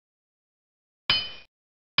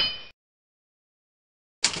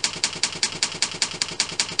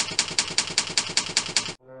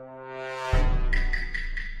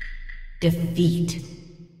Defeat.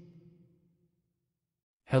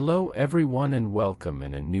 Hello everyone and welcome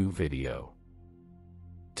in a new video.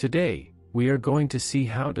 Today, we are going to see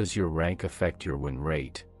how does your rank affect your win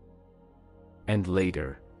rate. And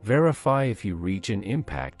later, verify if your region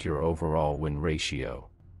impact your overall win ratio.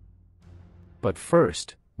 But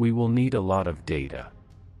first, we will need a lot of data.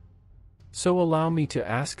 So allow me to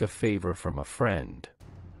ask a favor from a friend.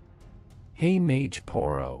 Hey Mage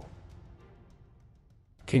Poro.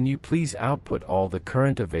 Can you please output all the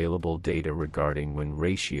current available data regarding win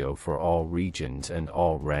ratio for all regions and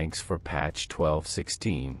all ranks for patch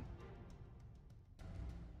 12.16?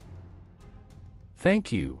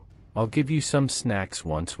 Thank you. I'll give you some snacks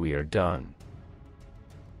once we are done.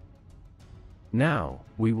 Now,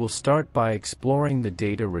 we will start by exploring the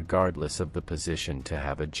data regardless of the position to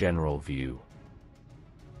have a general view.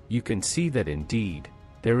 You can see that indeed,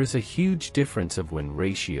 there is a huge difference of win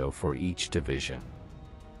ratio for each division.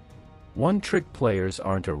 One-trick players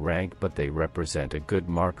aren't a rank, but they represent a good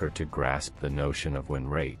marker to grasp the notion of win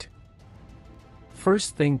rate.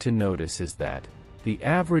 First thing to notice is that the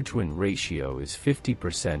average win ratio is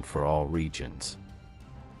 50% for all regions.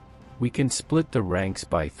 We can split the ranks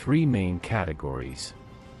by three main categories.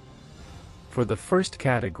 For the first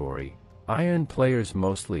category, Iron players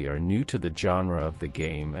mostly are new to the genre of the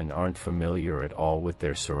game and aren't familiar at all with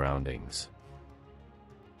their surroundings.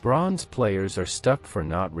 Bronze players are stuck for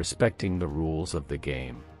not respecting the rules of the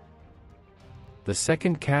game. The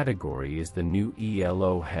second category is the new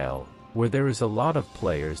ELO hell, where there is a lot of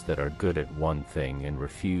players that are good at one thing and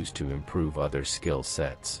refuse to improve other skill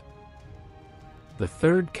sets. The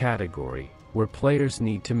third category, where players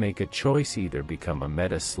need to make a choice, either become a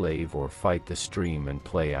meta slave or fight the stream and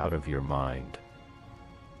play out of your mind.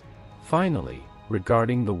 Finally,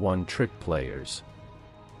 regarding the one-trick players.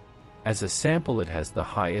 As a sample, it has the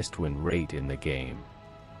highest win rate in the game.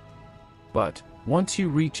 But, once you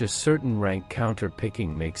reach a certain rank,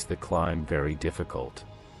 counter-picking makes the climb very difficult.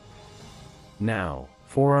 Now,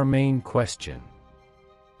 for our main question.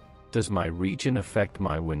 Does my region affect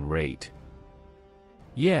my win rate?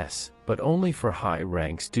 Yes, but only for high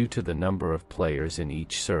ranks due to the number of players in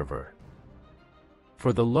each server.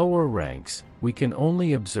 For the lower ranks, we can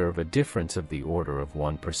only observe a difference of the order of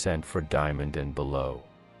 1% for diamond and below.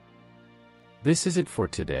 This is it for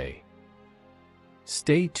today.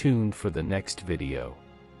 Stay tuned for the next video.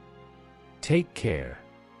 Take care.